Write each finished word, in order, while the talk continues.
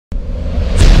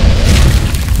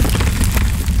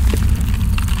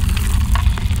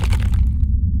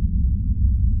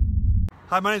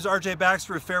Hi, my name is RJ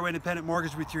Baxter with Fairway Independent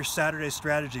Mortgage with your Saturday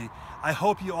strategy. I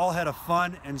hope you all had a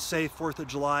fun and safe 4th of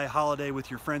July holiday with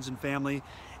your friends and family.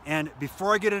 And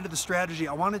before I get into the strategy,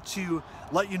 I wanted to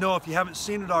let you know, if you haven't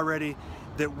seen it already,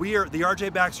 that we are, the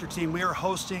RJ Baxter team, we are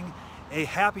hosting a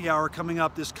happy hour coming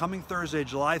up this coming Thursday,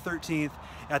 July 13th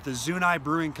at the Zunai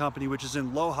Brewing Company, which is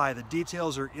in Lohi. The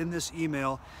details are in this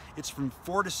email. It's from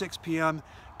 4 to 6 p.m.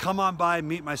 Come on by,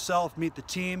 meet myself, meet the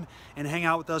team, and hang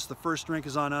out with us. The first drink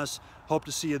is on us. Hope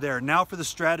to see you there. Now for the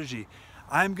strategy.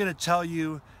 I'm gonna tell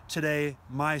you today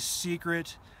my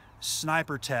secret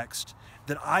sniper text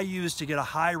that I use to get a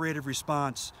high rate of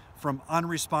response from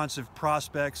unresponsive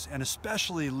prospects, and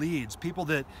especially leads, people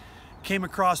that came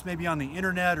across maybe on the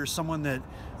internet, or someone that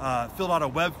filled out a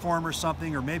web form or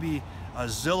something, or maybe a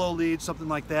Zillow lead, something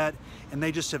like that, and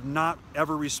they just have not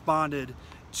ever responded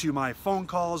to my phone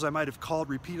calls. I might have called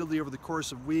repeatedly over the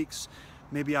course of weeks.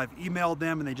 Maybe I've emailed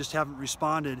them and they just haven't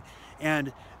responded.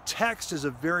 And text is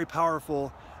a very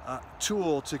powerful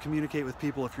tool to communicate with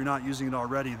people if you're not using it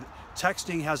already.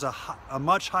 Texting has a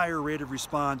much higher rate of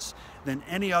response than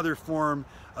any other form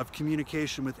of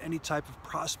communication with any type of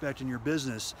prospect in your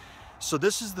business. So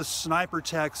this is the sniper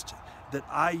text that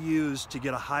I use to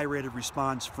get a high rate of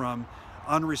response from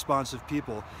unresponsive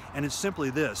people. And it's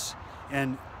simply this.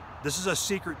 And this is a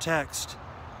secret text.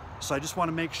 So I just want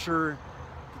to make sure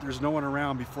that there's no one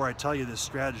around before I tell you this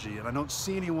strategy. And I don't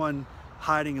see anyone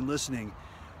hiding and listening.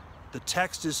 The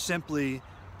text is simply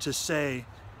to say,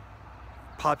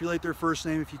 populate their first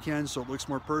name if you can so it looks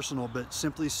more personal, but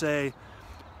simply say,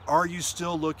 are you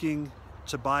still looking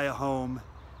to buy a home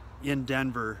in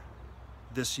Denver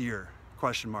this year? ?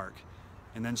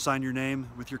 And then sign your name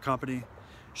with your company.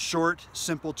 Short,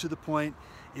 simple, to the point.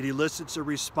 It elicits a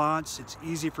response. It's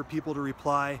easy for people to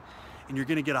reply, and you're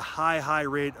going to get a high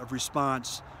rate of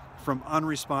response from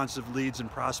unresponsive leads and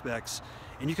prospects.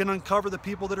 And you can uncover the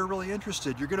people that are really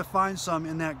interested. You're going to find some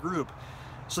in that group.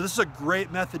 So this is a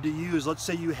great method to use. Let's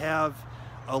say you have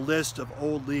a list of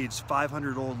old leads,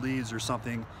 500 old leads or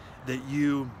something, that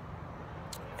you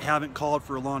haven't called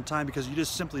for a long time because you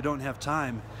just simply don't have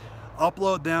time.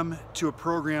 Upload them to a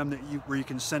program where you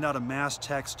can send out a mass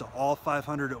text to all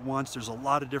 500 at once. There's a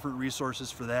lot of different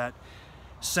resources for that.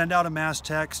 Send out a mass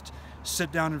text,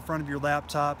 sit down in front of your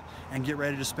laptop, and get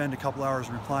ready to spend a couple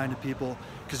hours replying to people,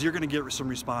 because you're going to get some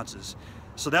responses.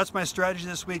 So that's my strategy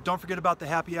this week. Don't forget about the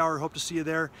happy hour. Hope to see you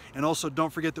there. And also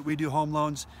don't forget that we do home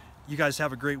loans. You guys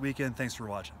have a great weekend. Thanks for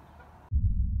watching.